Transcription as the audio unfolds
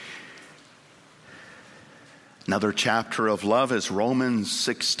Another chapter of love is Romans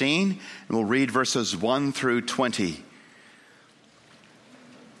 16, and we'll read verses 1 through 20,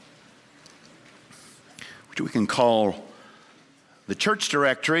 which we can call the church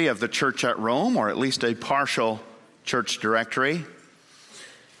directory of the church at Rome, or at least a partial church directory.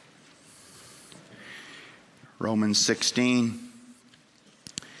 Romans 16,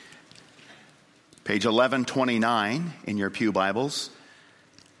 page 1129 in your pew Bibles.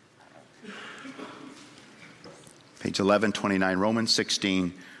 Page 1129, Romans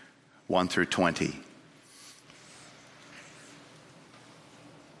 16, 1 through 20.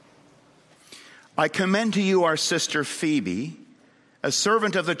 I commend to you our sister Phoebe, a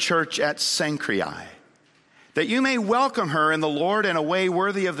servant of the church at Cenchreae, that you may welcome her in the Lord in a way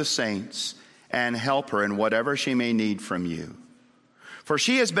worthy of the saints, and help her in whatever she may need from you. For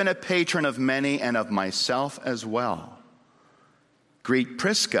she has been a patron of many and of myself as well. Greet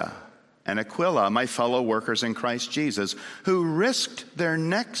Prisca and Aquila, my fellow workers in Christ Jesus, who risked their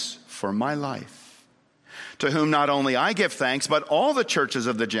necks for my life, to whom not only I give thanks, but all the churches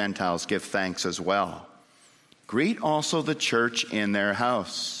of the Gentiles give thanks as well. Greet also the church in their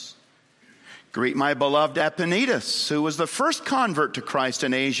house. Greet my beloved Epaenetus, who was the first convert to Christ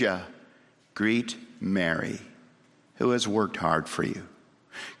in Asia. Greet Mary, who has worked hard for you.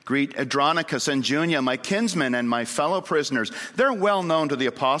 Greet Andronicus and Junia, my kinsmen and my fellow prisoners. They're well known to the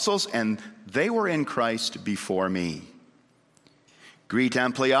apostles, and they were in Christ before me. Greet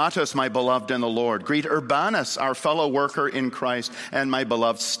Ampliatus, my beloved in the Lord. Greet Urbanus, our fellow worker in Christ, and my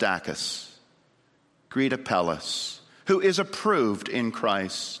beloved Stachys. Greet Apelles, who is approved in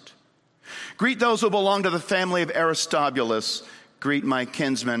Christ. Greet those who belong to the family of Aristobulus. Greet my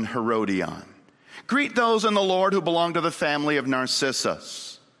kinsman Herodion. Greet those in the Lord who belong to the family of Narcissus.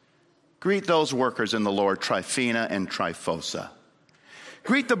 Greet those workers in the Lord, Tryphena and Tryphosa.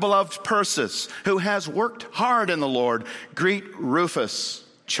 Greet the beloved Persis, who has worked hard in the Lord. Greet Rufus,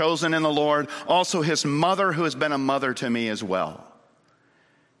 chosen in the Lord, also his mother, who has been a mother to me as well.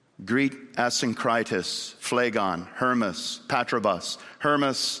 Greet Asyncritus, Phlegon, Hermas, Patrobas,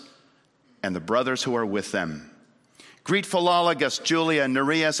 Hermas, and the brothers who are with them. Greet Philologus, Julia,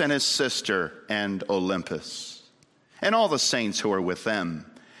 Nereus and his sister, and Olympus, and all the saints who are with them.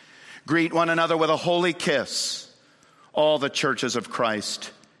 Greet one another with a holy kiss. All the churches of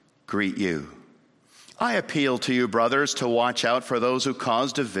Christ greet you. I appeal to you, brothers, to watch out for those who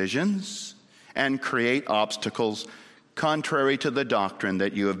cause divisions and create obstacles contrary to the doctrine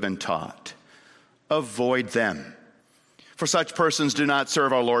that you have been taught. Avoid them. For such persons do not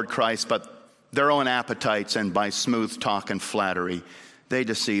serve our Lord Christ, but their own appetites, and by smooth talk and flattery, they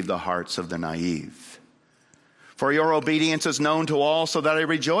deceive the hearts of the naive. For your obedience is known to all, so that I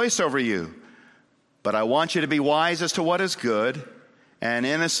rejoice over you. But I want you to be wise as to what is good, and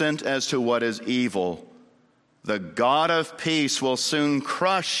innocent as to what is evil. The God of peace will soon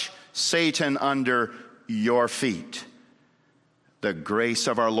crush Satan under your feet. The grace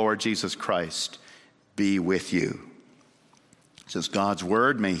of our Lord Jesus Christ be with you. This is God's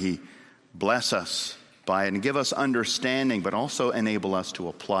word. May he bless us by it and give us understanding, but also enable us to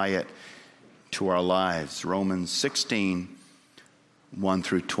apply it to our lives. Romans 16, 1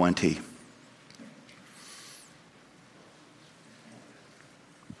 through 20.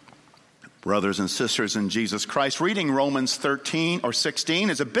 Brothers and sisters in Jesus Christ, reading Romans 13 or 16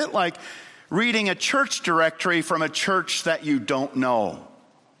 is a bit like reading a church directory from a church that you don't know.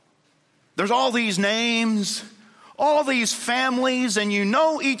 There's all these names, all these families, and you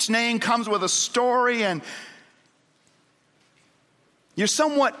know each name comes with a story, and you're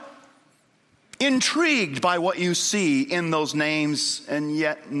somewhat intrigued by what you see in those names, and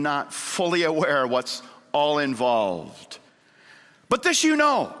yet not fully aware what's all involved. But this you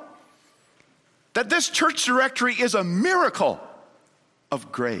know, that this church directory is a miracle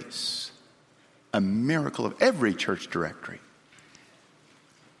of grace. A miracle of every church directory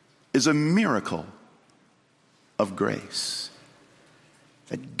is a miracle of grace.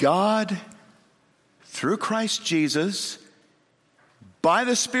 That God, through Christ Jesus, by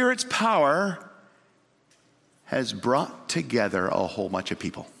the Spirit's power, has brought together a whole bunch of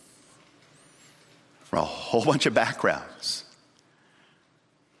people from a whole bunch of backgrounds,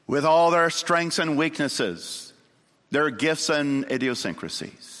 with all their strengths and weaknesses, their gifts and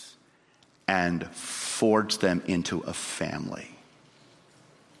idiosyncrasies, and forged them into a family.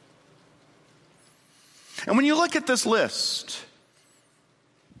 And when you look at this list,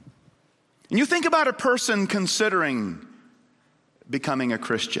 and you think about a person considering becoming a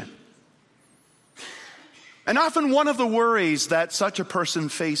Christian, and often one of the worries that such a person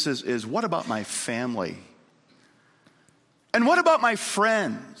faces is, what about my family? And what about my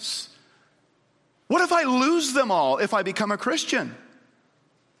friends? What if I lose them all if I become a Christian?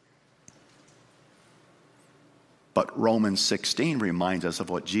 But Romans 16 reminds us of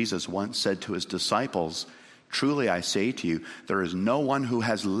what Jesus once said to his disciples. Truly I say to you, there is no one who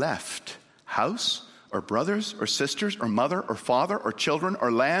has left house or brothers or sisters or mother or father or children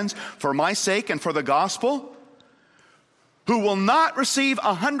or lands for my sake and for the gospel, who will not receive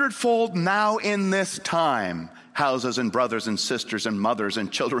 100-fold now in this time, houses and brothers and sisters and mothers and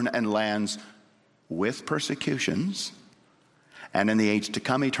children and lands with persecutions, and in the age to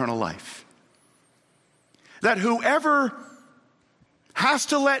come eternal life. That whoever has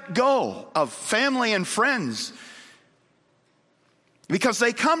to let go of family and friends because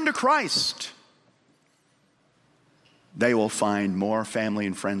they come to Christ, they will find more family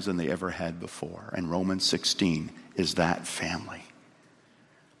and friends than they ever had before. And Romans 16 is that family.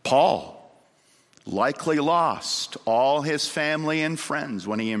 Paul likely lost all his family and friends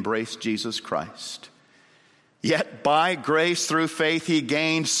when he embraced Jesus Christ. Yet by grace through faith, he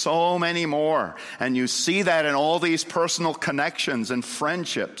gained so many more. And you see that in all these personal connections and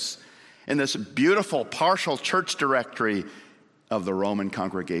friendships in this beautiful partial church directory of the Roman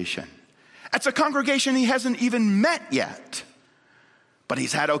congregation. It's a congregation he hasn't even met yet, but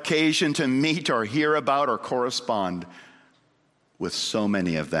he's had occasion to meet or hear about or correspond with so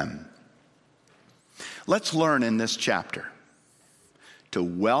many of them. Let's learn in this chapter to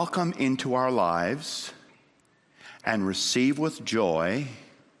welcome into our lives and receive with joy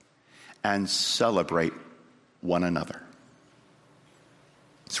and celebrate one another.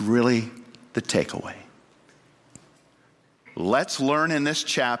 It's really the takeaway. Let's learn in this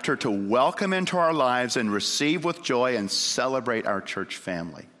chapter to welcome into our lives and receive with joy and celebrate our church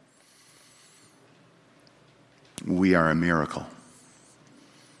family. We are a miracle.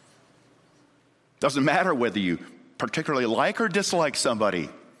 Doesn't matter whether you particularly like or dislike somebody,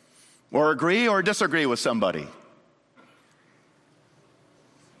 or agree or disagree with somebody.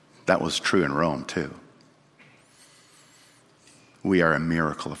 That was true in Rome too. We are a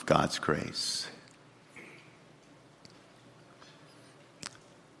miracle of God's grace.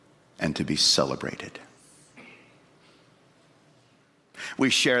 And to be celebrated. We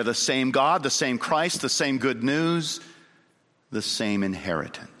share the same God, the same Christ, the same good news, the same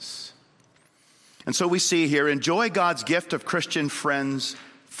inheritance. And so we see here, enjoy God's gift of Christian friends,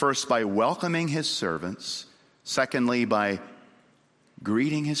 first by welcoming his servants, secondly by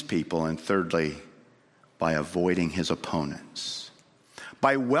greeting his people, and thirdly by avoiding his opponents.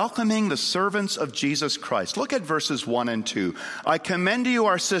 By welcoming the servants of Jesus Christ. Look at verses 1 and 2. I commend to you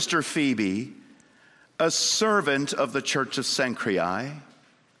our sister Phoebe, a servant of the church of Cenchreae,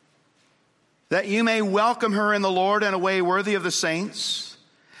 that you may welcome her in the Lord in a way worthy of the saints,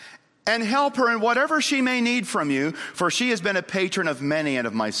 and help her in whatever she may need from you, for she has been a patron of many and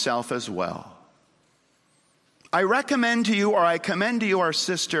of myself as well. I commend to you our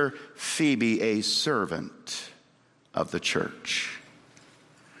sister Phoebe, a servant of the church.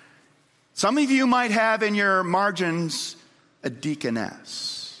 Some of you might have in your margins a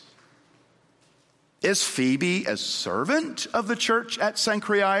deaconess. Is Phoebe a servant of the church at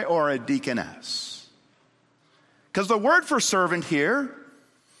Cenchreae or a deaconess? Because the word for servant here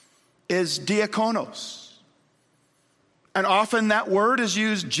is diakonos. And often that word is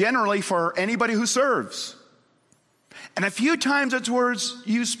used generally for anybody who serves. And a few times it's words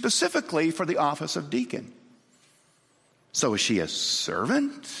used specifically for the office of deacon. So is she a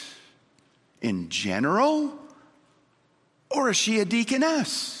servant in general, or is she a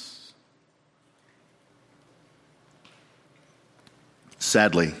deaconess?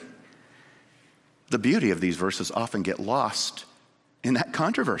 Sadly, the beauty of these verses often get lost in that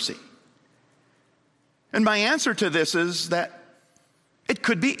controversy. And my answer to this is that it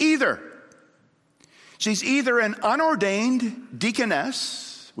could be either. She's either an unordained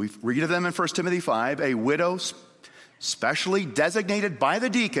deaconess, we read of them in 1 Timothy 5, a widow specially designated by the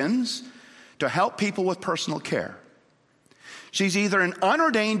deacons to help people with personal care. She's either an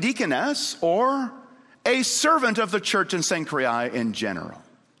unordained deaconess or a servant of the church in Cenchreae in general.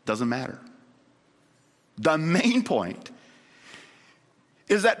 Doesn't matter. The main point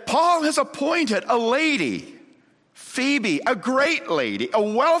is that Paul has appointed a lady, Phoebe, a great lady, a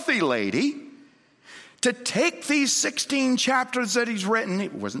wealthy lady, to take these 16 chapters that he's written,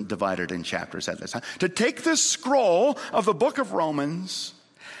 it wasn't divided in chapters at this time, to take this scroll of the book of Romans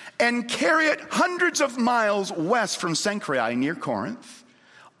and carry it hundreds of miles west from Cenchreae near Corinth,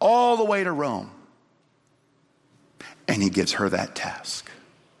 all the way to Rome. And he gives her that task.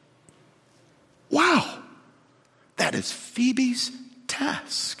 Wow, that is Phoebe's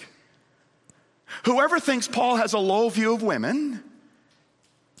task. Whoever thinks Paul has a low view of women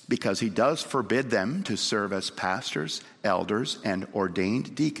because he does forbid them to serve as pastors, elders, and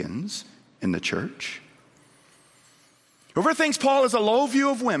ordained deacons in the church. Whoever thinks Paul has a low view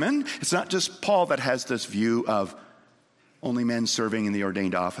of women, it's not just Paul that has this view of only men serving in the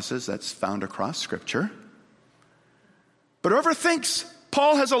ordained offices. That's found across Scripture. But whoever thinks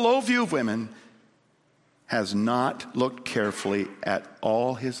Paul has a low view of women has not looked carefully at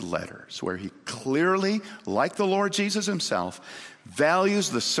all his letters, where he clearly, like the Lord Jesus himself,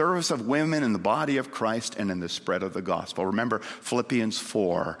 values the service of women in the body of Christ and in the spread of the gospel. Remember Philippians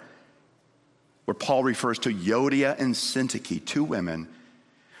 4, where Paul refers to Euodia and Syntyche, two women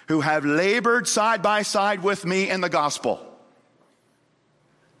who have labored side by side with me in the gospel.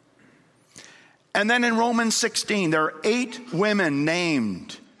 And then in Romans 16, there are 8 women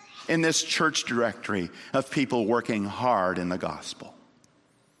named in this church directory of people working hard in the gospel.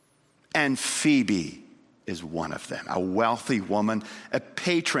 And Phoebe is one of them, a wealthy woman, a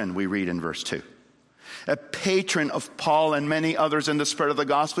patron, we read in verse 2. A patron of Paul and many others in the spread of the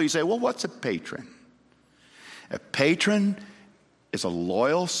gospel. You say, well, what's a patron? A patron is a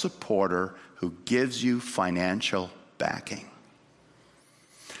loyal supporter who gives you financial backing.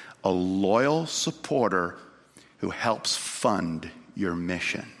 A loyal supporter who helps fund your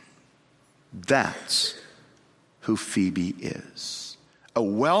mission. That's who Phoebe is. A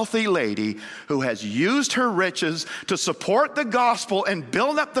wealthy lady who has used her riches to support the gospel and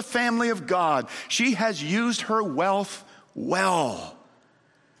build up the family of God. She has used her wealth well.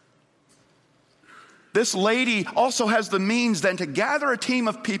 This lady also has the means then to gather a team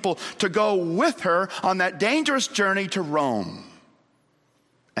of people to go with her on that dangerous journey to Rome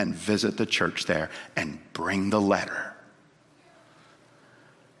and visit the church there and bring the letter.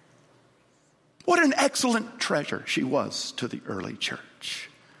 What an excellent treasure she was to the early church.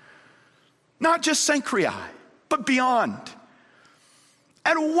 Not just Cenchreae, but beyond.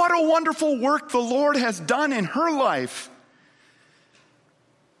 And what a wonderful work the Lord has done in her life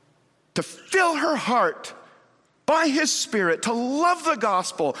to fill her heart by his Spirit to love the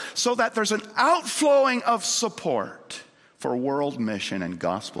gospel so that there's an outflowing of support for world mission and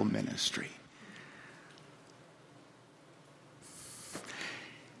gospel ministry.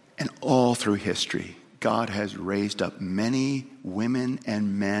 And all through history, God has raised up many women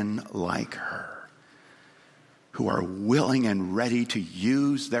and men like her who are willing and ready to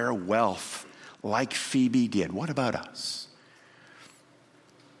use their wealth like Phoebe did. What about us?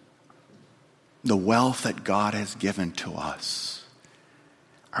 The wealth that God has given to us,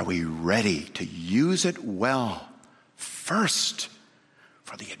 are we ready to use it well? First,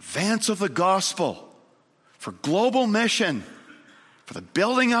 for the advance of the gospel, for global mission, for the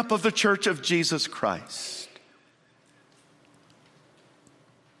building up of the church of Jesus Christ.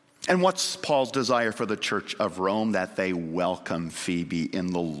 And what's Paul's desire for the church of Rome? That they welcome Phoebe in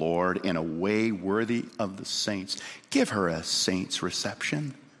the Lord in a way worthy of the saints. Give her a saint's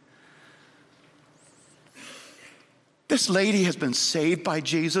reception. This lady has been saved by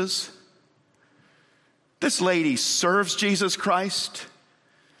Jesus. This lady serves Jesus Christ.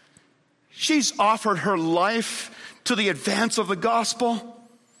 She's offered her life to the advance of the gospel.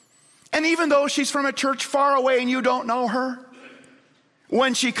 And even though she's from a church far away and you don't know her,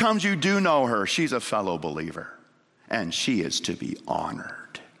 when she comes, you do know her. She's a fellow believer, and she is to be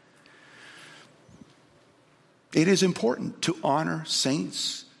honored. It is important to honor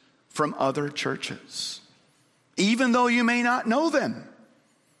saints from other churches, even though you may not know them,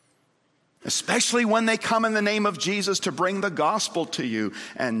 especially when they come in the name of Jesus to bring the gospel to you.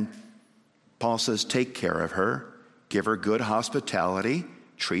 And Paul says, take care of her, give her good hospitality,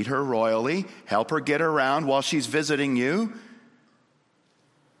 treat her royally, help her get around while she's visiting you.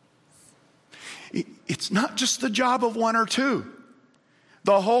 It's not just the job of one or two.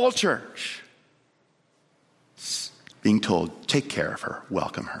 The whole church is being told, take care of her,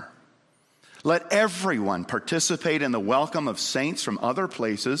 welcome her. Let everyone participate in the welcome of saints from other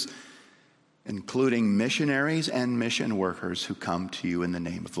places, including missionaries and mission workers who come to you in the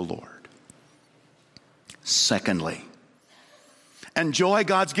name of the Lord. Secondly, enjoy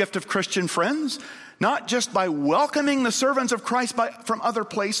God's gift of Christian friends, not just by welcoming the servants of Christ from other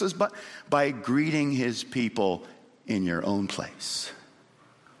places, but by greeting his people in your own place.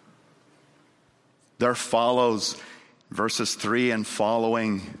 There follows verses 3 and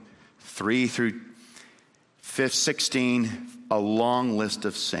following, 3 through 16, a long list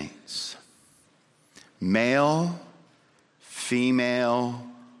of saints. Male, female,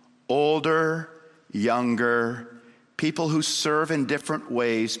 older, younger, people who serve in different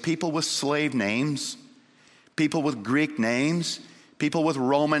ways, people with slave names, people with Greek names, people with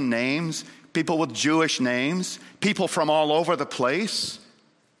Roman names, people with Jewish names, people from all over the place.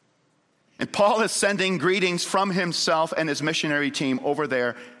 And Paul is sending greetings from himself and his missionary team over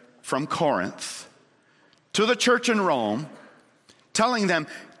there from Corinth to the church in Rome, telling them,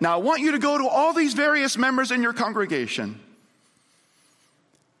 now I want you to go to all these various members in your congregation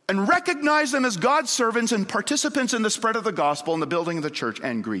and recognize them as God's servants and participants in the spread of the gospel and the building of the church,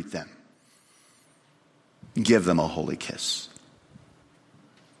 and greet them. Give them a holy kiss.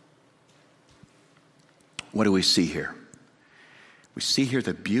 What do we see here? We see here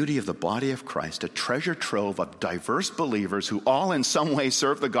the beauty of the body of Christ, a treasure trove of diverse believers who all in some way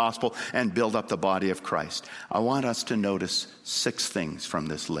serve the gospel and build up the body of Christ. I want us to notice 6 things from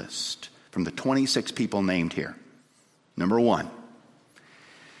this list, from the 26 people named here. Number 1,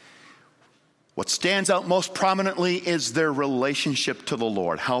 what stands out most prominently is their relationship to the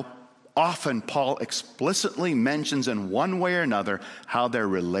Lord. How often Paul explicitly mentions in one way or another how they're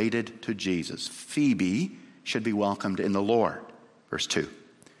related to Jesus. Phoebe should be welcomed in the Lord. Verse 2.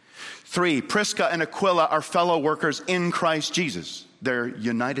 3, Prisca and Aquila are fellow workers in Christ Jesus. They're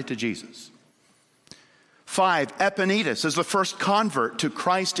united to Jesus. 5, Epaenetus is the first convert to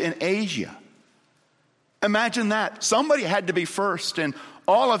Christ in Asia. Imagine that. Somebody had to be first in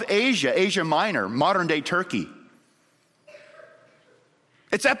all of Asia, Asia Minor, modern-day Turkey.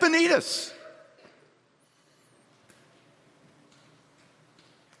 It's Epaenetus.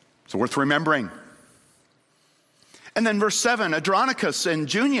 It's worth remembering. And then verse 7, Andronicus and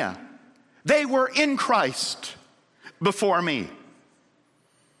Junia, they were in Christ before me.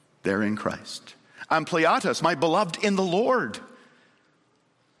 They're in Christ. Ampliatus, my beloved in the Lord.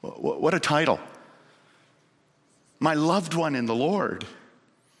 What a title. My loved one in the Lord.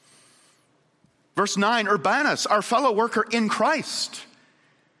 Verse 9, Urbanus, our fellow worker in Christ.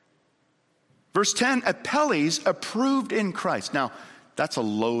 Verse 10, Apelles, approved in Christ. Now, that's a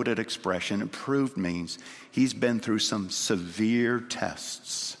loaded expression. Approved means he's been through some severe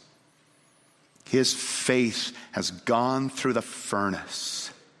tests. His faith has gone through the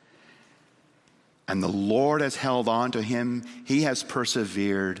furnace. And the Lord has held on to him. He has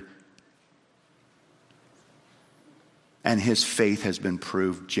persevered. And his faith has been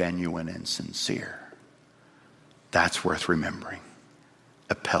proved genuine and sincere. That's worth remembering.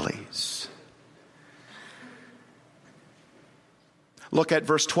 Apelles. Look at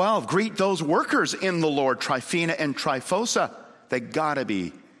verse 12. Greet those workers in the Lord, Tryphena and Tryphosa. They gotta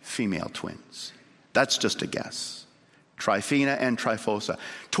be female twins. That's just a guess. Tryphena and Tryphosa.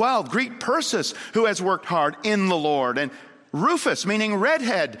 12. Greet Persis, who has worked hard in the Lord. And Rufus, meaning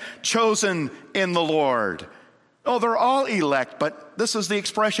redhead, chosen in the Lord. Oh, they're all elect, but this is the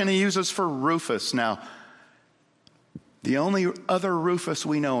expression he uses for Rufus. Now, the only other Rufus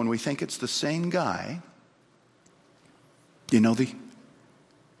we know, and we think it's the same guy, do you know the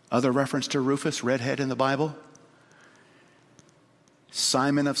other reference to Rufus, redhead in the Bible?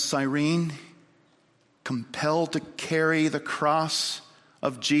 Simon of Cyrene, compelled to carry the cross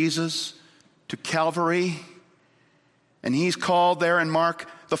of Jesus to Calvary. And he's called there in Mark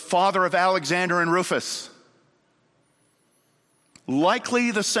the father of Alexander and Rufus.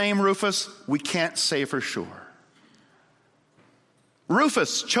 Likely the same Rufus, we can't say for sure.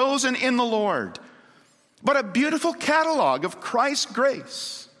 Rufus, chosen in the Lord. But a beautiful catalog of Christ's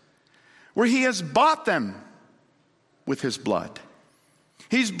grace, where he has bought them with his blood.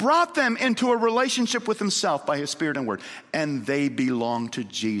 He's brought them into a relationship with himself by his Spirit and Word. And they belong to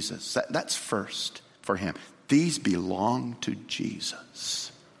Jesus. That's first for him. These belong to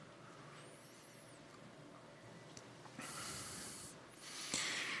Jesus.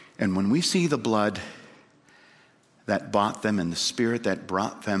 And when we see the blood that bought them and the Spirit that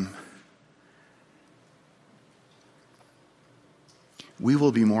brought them, we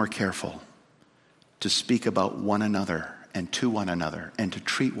will be more careful to speak about one another and to one another and to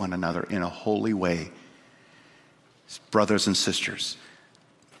treat one another in a holy way. Brothers and sisters,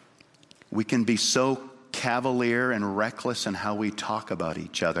 we can be so cavalier and reckless in how we talk about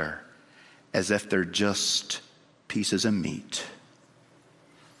each other as if they're just pieces of meat.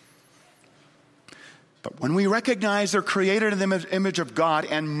 But when we recognize they're created in the image of God,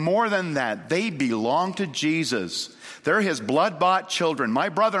 and more than that, they belong to Jesus. They're his blood-bought children, my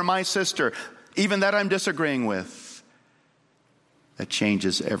brother, my sister, even that I'm disagreeing with. That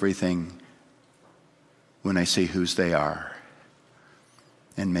changes everything when I see whose they are,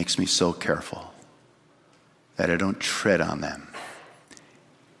 and makes me so careful that I don't tread on them.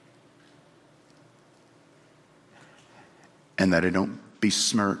 And that I don't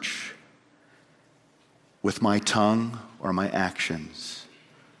besmirch with my tongue or my actions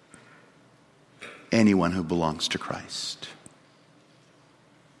anyone who belongs to Christ.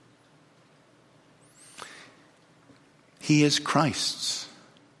 He is Christ's.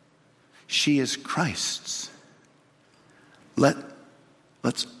 She is Christ's.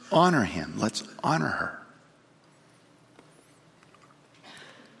 Let's honor him. Let's honor her.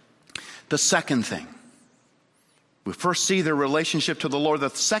 The second thing, we first see their relationship to the Lord.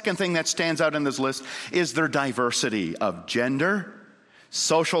 The second thing that stands out in this list is their diversity of gender,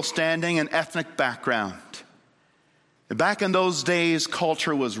 social standing, and ethnic background. Back in those days,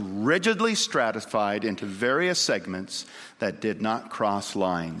 culture was rigidly stratified into various segments that did not cross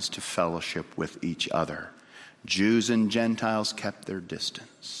lines to fellowship with each other. Jews and Gentiles kept their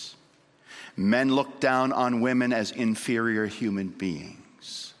distance. Men looked down on women as inferior human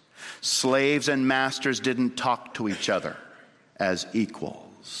beings. Slaves and masters didn't talk to each other as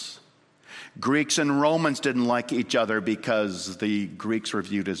equals. Greeks and Romans didn't like each other because the Greeks were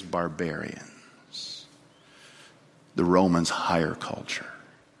viewed as barbarians. The Romans' higher culture.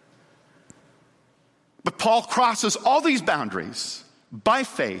 But Paul crosses all these boundaries by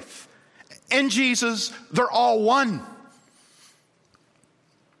faith. In Jesus, they're all one.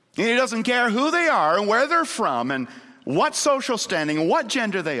 And he doesn't care who they are and where they're from and what social standing and what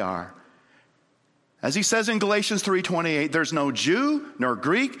gender they are. As he says in Galatians 3:28, there's no Jew nor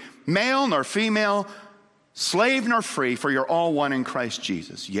Greek, male nor female, slave nor free, for you're all one in Christ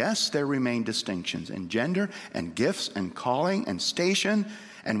Jesus. Yes, there remain distinctions in gender and gifts and calling and station,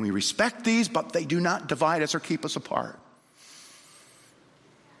 and we respect these, but they do not divide us or keep us apart.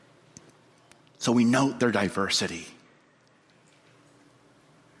 So we note their diversity.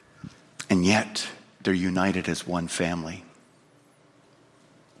 And yet, they're united as one family.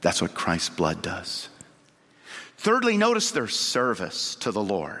 That's what Christ's blood does. Thirdly, notice their service to the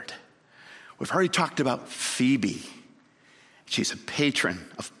Lord. We've already talked about Phoebe. She's a patron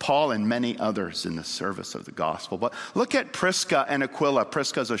of Paul and many others in the service of the gospel. But look at Prisca and Aquila.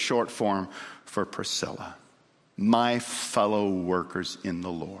 Prisca is a short form for Priscilla. My fellow workers in the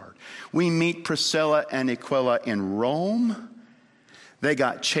Lord. We meet Priscilla and Aquila in Rome. They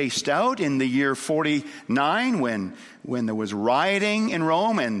got chased out in the year 49 when there was rioting in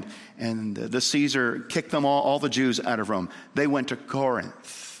Rome and the Caesar kicked them all the Jews out of Rome. They went to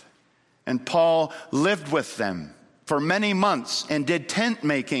Corinth. And Paul lived with them for many months and did tent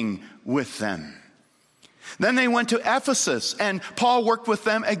making with them. Then they went to Ephesus and Paul worked with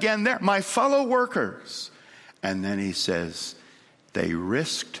them again there. My fellow workers. And then he says, they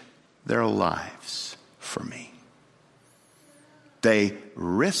risked their lives for me. They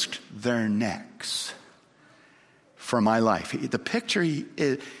risked their necks for my life. The picture he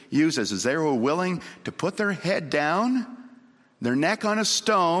uses is they were willing to put their head down, their neck on a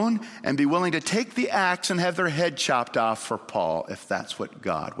stone, and be willing to take the axe and have their head chopped off for Paul if that's what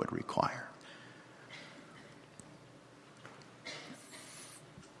God would require.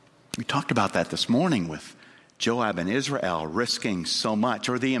 We talked about that this morning with Joab and Israel risking so much,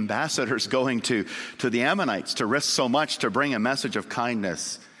 or the ambassadors going to the Ammonites to risk so much to bring a message of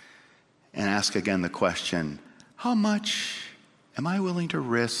kindness, and ask again the question, how much am I willing to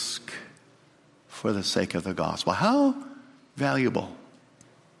risk for the sake of the gospel? How valuable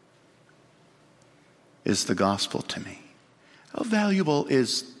is the gospel to me? How valuable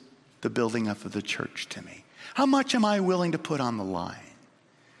is the building up of the church to me? How much am I willing to put on the line?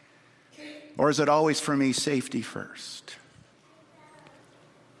 Or is it always for me safety first?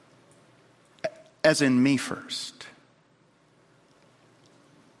 As in me first.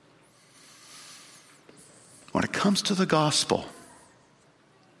 When it comes to the gospel,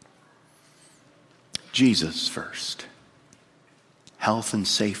 Jesus first. Health and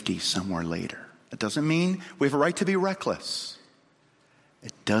safety somewhere later. It doesn't mean we have a right to be reckless.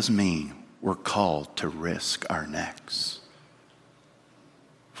 It does mean we're called to risk our necks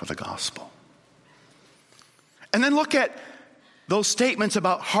for the gospel. And then look at those statements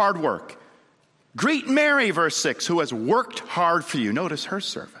about hard work. Greet Mary, verse 6, who has worked hard for you. Notice her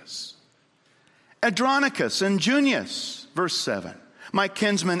service. Andronicus and Junius, verse 7, my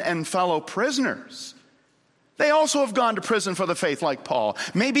kinsmen and fellow prisoners. They also have gone to prison for the faith like Paul,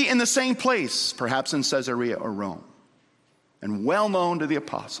 maybe in the same place, perhaps in Caesarea or Rome, and well known to the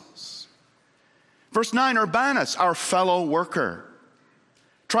apostles. Verse 9, Urbanus, our fellow worker.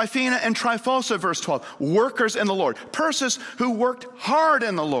 Tryphena and Tryphosa, verse 12, workers in the Lord. Persis, who worked hard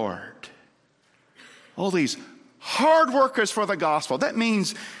in the Lord. All these hard workers for the gospel. That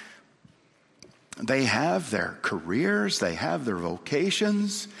means they have their careers, they have their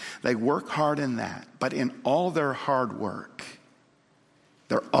vocations, they work hard in that. But in all their hard work,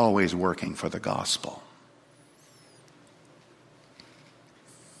 they're always working for the gospel.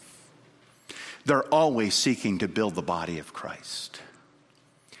 They're always seeking to build the body of Christ.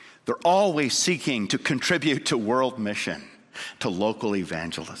 They're always seeking to contribute to world mission, to local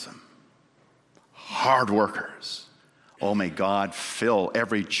evangelism. hard workers. Oh, may God fill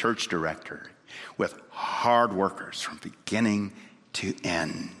every church director with hard workers from beginning to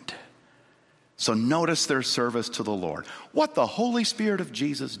end. So notice their service to the Lord. What the Holy Spirit of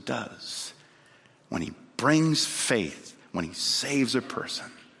Jesus does when he brings faith, when he saves a person.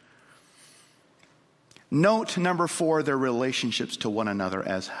 Note, number 4, their relationships to one another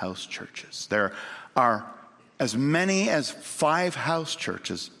as house churches. There are as many as 5 house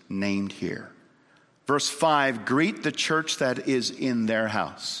churches named here. Verse 5, greet the church that is in their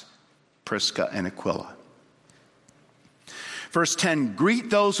house, Prisca and Aquila. Verse 10, greet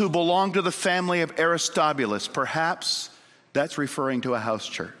those who belong to the family of Aristobulus. Perhaps that's referring to a house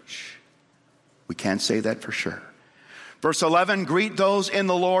church. We can't say that for sure. Verse 11, greet those in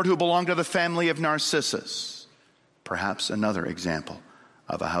the Lord who belong to the family of Narcissus. Perhaps another example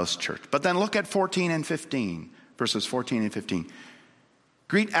of a house church. But then look at 14 and 15, verses 14 and 15.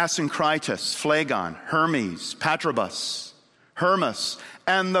 Greet Asyncritus, Phlegon, Hermes, Patrobus, Hermas,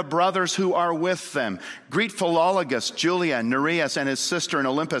 and the brothers who are with them. Greet Philologus, Julia, Nereus, and his sister in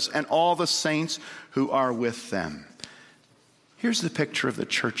Olympus, and all the saints who are with them. Here's the picture of the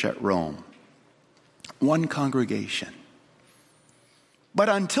church at Rome. One congregation. But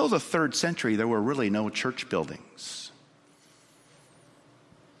until the 3rd century, there were really no church buildings.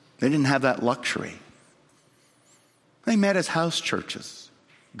 They didn't have that luxury. They met as house churches,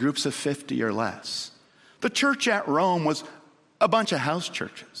 groups of 50 or less. The church at Rome was a bunch of house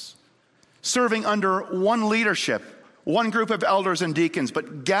churches, serving under one leadership, one group of elders and deacons,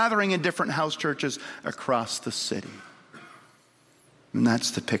 but gathering in different house churches across the city. And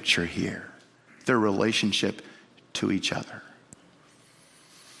that's the picture here, their relationship to each other.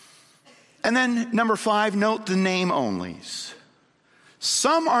 And then number 5, note the name onlys.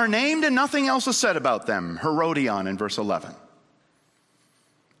 Some are named and nothing else is said about them. Herodion in verse 11.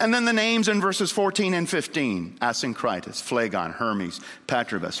 And then the names in verses 14 and 15. Asyncritus, Phlegon, Hermes,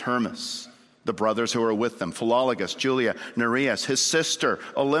 Patrobus, Hermas. The brothers who are with them. Philologus, Julia, Nereus, his sister,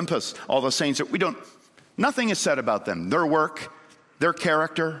 Olympus, all the saints. Nothing is said about them. Their work, their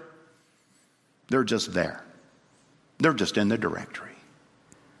character, they're just there. They're just in the directory.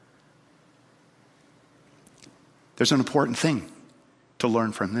 There's an important thing to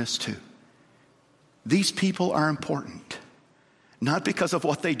learn from this too. These people are important, not because of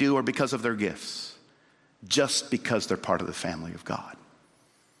what they do or because of their gifts, just because they're part of the family of God.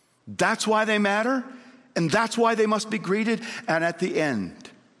 That's why they matter, and that's why they must be greeted. And at the end,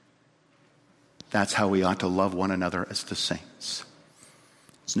 that's how we ought to love one another as the saints.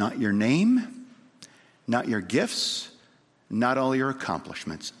 It's not your name, not your gifts, not all your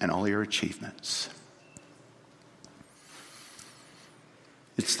accomplishments and all your achievements.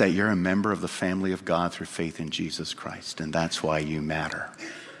 It's that you're a member of the family of God through faith in Jesus Christ, and that's why you matter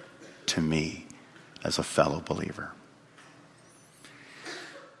to me as a fellow believer.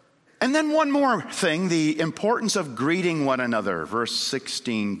 And then one more thing, the importance of greeting one another. Verse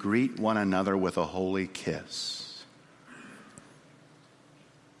 16, greet one another with a holy kiss.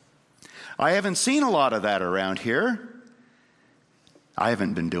 I haven't seen a lot of that around here. I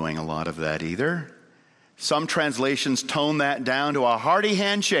haven't been doing a lot of that either. Some translations tone that down to a hearty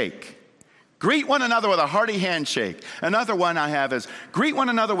handshake. Greet one another with a hearty handshake. Another one I have is greet one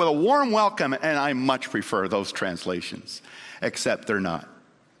another with a warm welcome, and I much prefer those translations, except they're not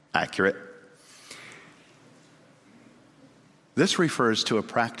accurate. This refers to a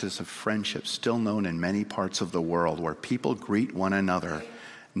practice of friendship still known in many parts of the world where people greet one another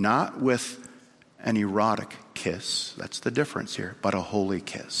not with an erotic kiss, that's the difference here, but a holy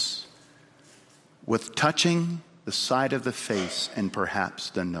kiss, with touching the side of the face and perhaps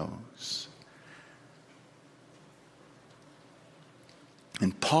the nose.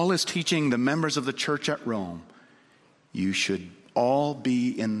 And Paul is teaching the members of the church at Rome, you should all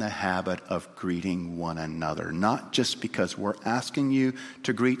be in the habit of greeting one another, not just because we're asking you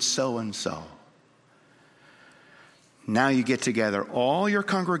to greet so-and-so. Now you get together, all your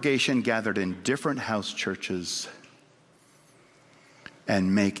congregation gathered in different house churches,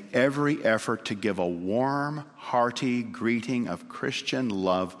 and make every effort to give a warm, hearty greeting of Christian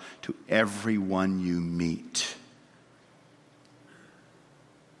love to everyone you meet.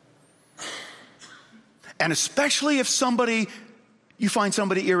 And especially if you find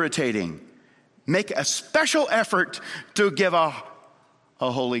somebody irritating, make a special effort to give a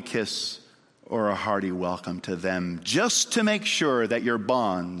holy kiss or a hearty welcome to them, just to make sure that your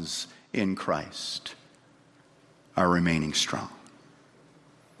bonds in Christ are remaining strong.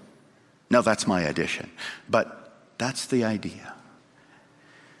 Now, that's my addition, but that's the idea.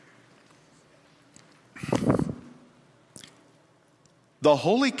 The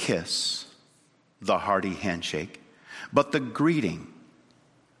holy kiss the hearty handshake, but the greeting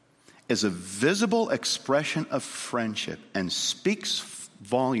is a visible expression of friendship and speaks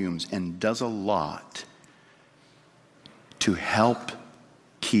volumes and does a lot to help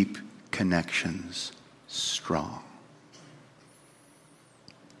keep connections strong.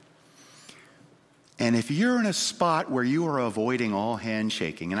 And if you're in a spot where you are avoiding all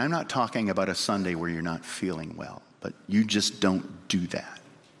handshaking, and I'm not talking about a Sunday where you're not feeling well, but you just don't do that,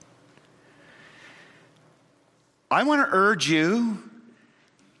 I want to urge you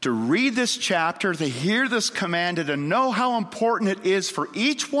to read this chapter, to hear this command, and to know how important it is for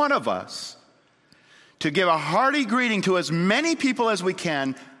each one of us to give a hearty greeting to as many people as we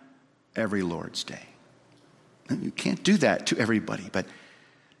can every Lord's Day. You can't do that to everybody, but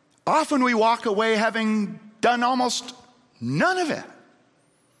often we walk away having done almost none of it.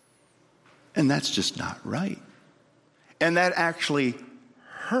 And that's just not right. And that actually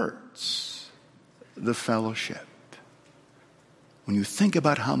hurts the fellowship. When you think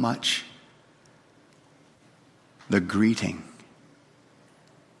about how much the greeting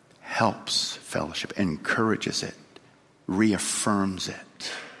helps fellowship, encourages it, reaffirms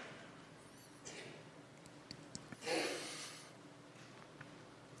it.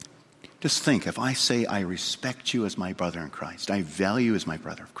 Just think, if I say I respect you as my brother in Christ, I value you as my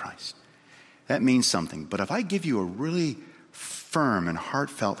brother of Christ, that means something. But if I give you a really firm and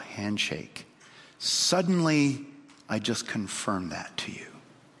heartfelt handshake, suddenly I just confirm that to you.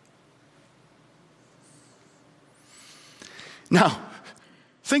 Now,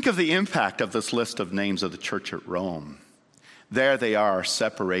 think of the impact of this list of names of the church at Rome. There they are,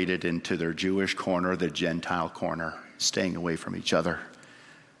 separated into their Jewish corner, the Gentile corner, staying away from each other,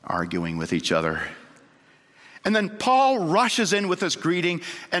 arguing with each other. And then Paul rushes in with this greeting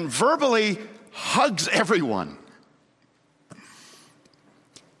and verbally hugs everyone.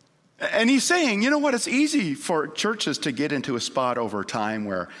 And he's saying, you know what, it's easy for churches to get into a spot over time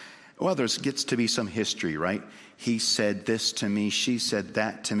where, well, there gets to be some history, right? He said this to me, she said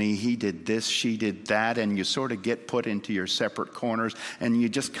that to me, he did this, she did that, and you sort of get put into your separate corners, and you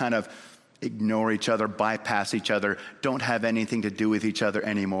just kind of ignore each other, bypass each other, don't have anything to do with each other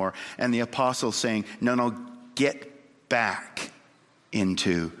anymore. And the apostle's saying, no, get back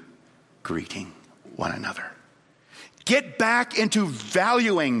into greeting one another. Get back into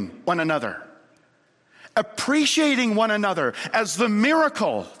valuing one another, appreciating one another as the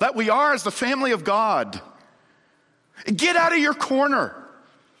miracle that we are as the family of God. Get out of your corner.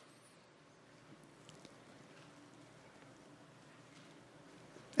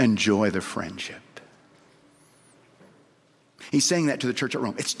 Enjoy the friendship. He's saying that to the church at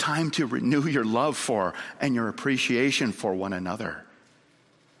Rome. It's time to renew your love for and your appreciation for one another.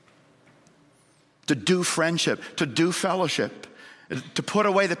 To do friendship, to do fellowship, to put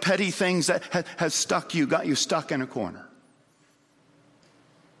away the petty things that has stuck you, got you stuck in a corner.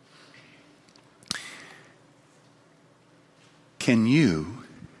 Can you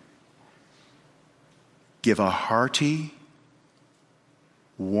give a hearty,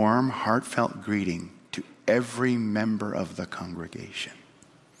 warm, heartfelt greeting to every member of the congregation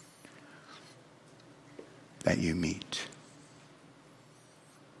that you meet?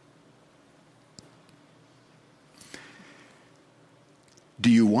 Do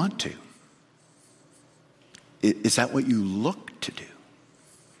you want to? Is that what you look to do?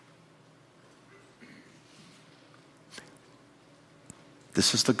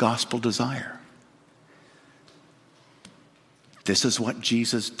 This is the gospel desire. This is what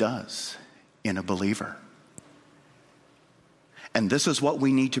Jesus does in a believer. And this is what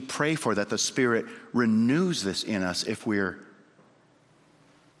we need to pray for, that the Spirit renews this in us if we're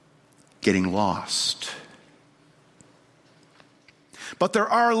getting lost. But there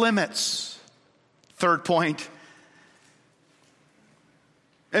are limits. Third point.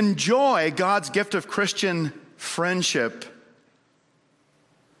 Enjoy God's gift of Christian friendship,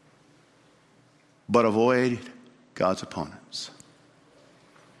 but avoid God's opponents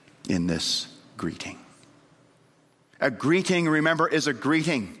in this greeting. A greeting, remember, is a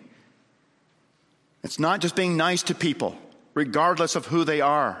greeting. It's not just being nice to people, regardless of who they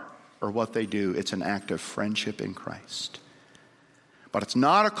are or what they do. It's an act of friendship in Christ. But it's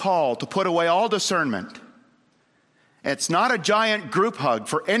not a call to put away all discernment. It's not a giant group hug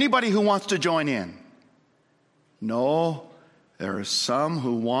for anybody who wants to join in. No, there are some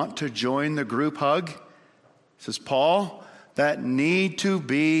who want to join the group hug, says Paul, that need to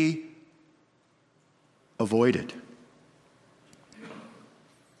be avoided.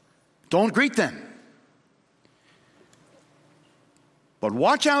 Don't greet them. But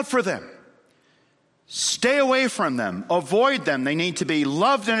watch out for them. Stay away from them. Avoid them. They need to be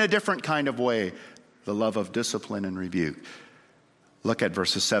loved in a different kind of way. the love of discipline and rebuke. Look at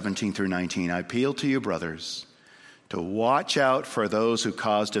verses 17 through 19. I appeal to you, brothers, to watch out for those who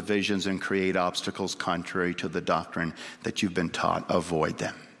cause divisions and create obstacles contrary to the doctrine that you've been taught. Avoid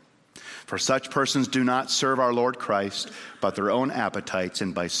them. For such persons do not serve our Lord Christ, but their own appetites,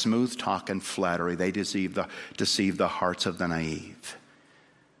 and by smooth talk and flattery they deceive the hearts of the naive.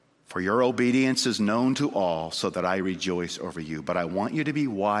 For your obedience is known to all, so that I rejoice over you. But I want you to be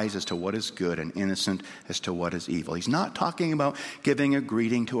wise as to what is good and innocent as to what is evil. He's not talking about giving a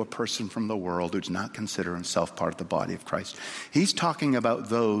greeting to a person from the world who does not consider himself part of the body of Christ. He's talking about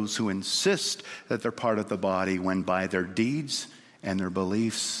those who insist that they're part of the body when by their deeds and their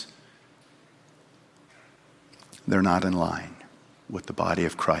beliefs they're not in line with the body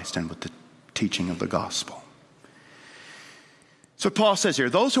of Christ and with the teaching of the gospel. So Paul says here,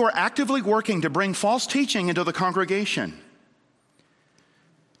 those who are actively working to bring false teaching into the congregation,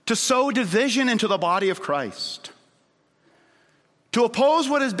 to sow division into the body of Christ, to oppose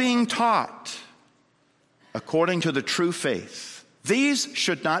what is being taught according to the true faith, these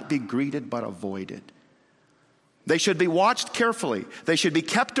should not be greeted but avoided. They should be watched carefully. They should be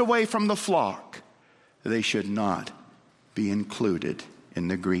kept away from the flock. They should not be included in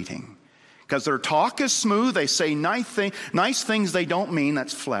the greeting. Because their talk is smooth, they say nice things they don't mean,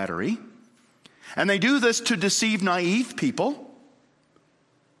 that's flattery. And they do this to deceive naive people.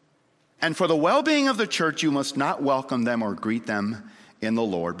 And for the well-being of the church, you must not welcome them or greet them in the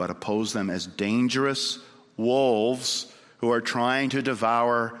Lord, but oppose them as dangerous wolves who are trying to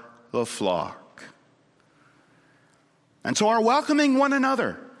devour the flock. And so our welcoming one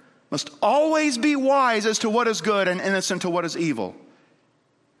another must always be wise as to what is good and innocent to what is evil.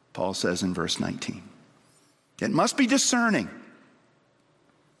 Paul says in verse 19, it must be discerning.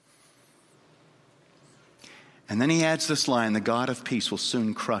 And then he adds this line, the God of peace will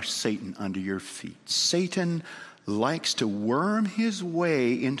soon crush Satan under your feet. Satan likes to worm his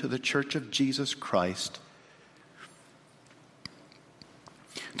way into the church of Jesus Christ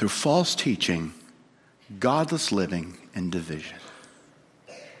through false teaching, godless living, and division.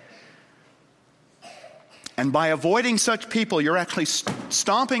 And by avoiding such people, you're actually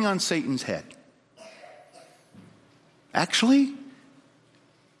stomping on Satan's head. Actually,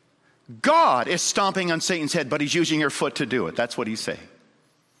 God is stomping on Satan's head, but he's using your foot to do it. That's what he's saying.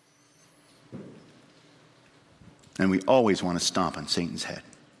 And we always want to stomp on Satan's head.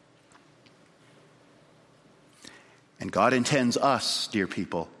 And God intends us, dear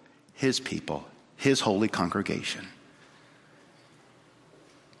people, his holy congregation,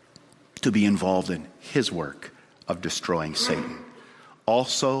 to be involved in his work of destroying Satan.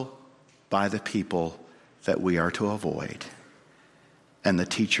 Also by the people that we are to avoid and the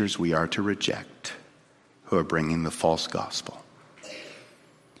teachers we are to reject who are bringing the false gospel.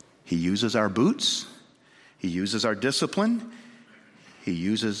 He uses our boots. He uses our discipline. He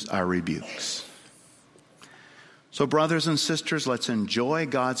uses our rebukes. So brothers and sisters, let's enjoy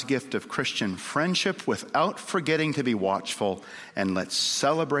God's gift of Christian friendship without forgetting to be watchful, and let's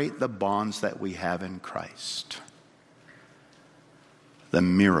celebrate the bonds that we have in Christ. The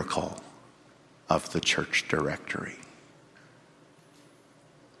miracle of the church directory.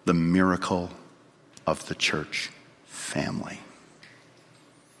 The miracle of the church family.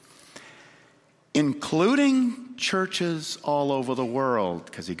 Including churches all over the world,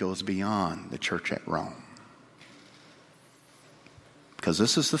 because he goes beyond the church at Rome. Because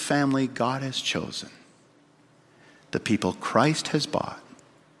this is the family God has chosen. The people Christ has bought.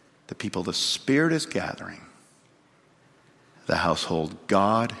 The people the Spirit is gathering. The household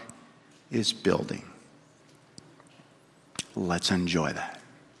God is building. Let's enjoy that.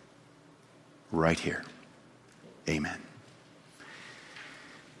 Right here. Amen.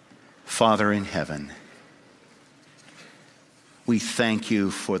 Father in heaven, we thank you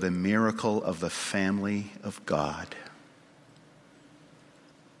for the miracle of the family of God.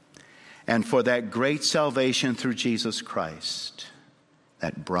 And for that great salvation through Jesus Christ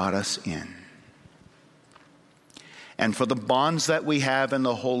that brought us in. And for the bonds that we have in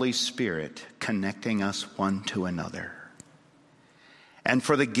the Holy Spirit connecting us one to another. And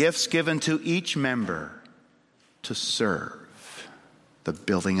for the gifts given to each member to serve the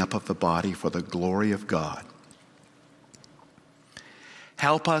building up of the body for the glory of God.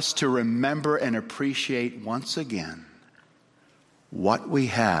 Help us to remember and appreciate once again what we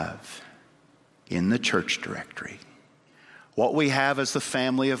have in the church directory, what we have as the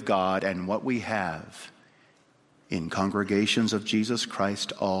family of God, and what we have in congregations of Jesus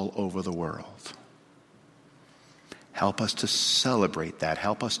Christ all over the world. Help us to celebrate that.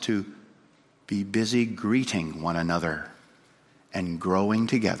 Help us to be busy greeting one another and growing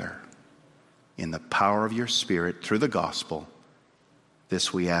together in the power of your Spirit through the gospel.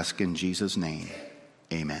 This we ask in Jesus' name. Amen.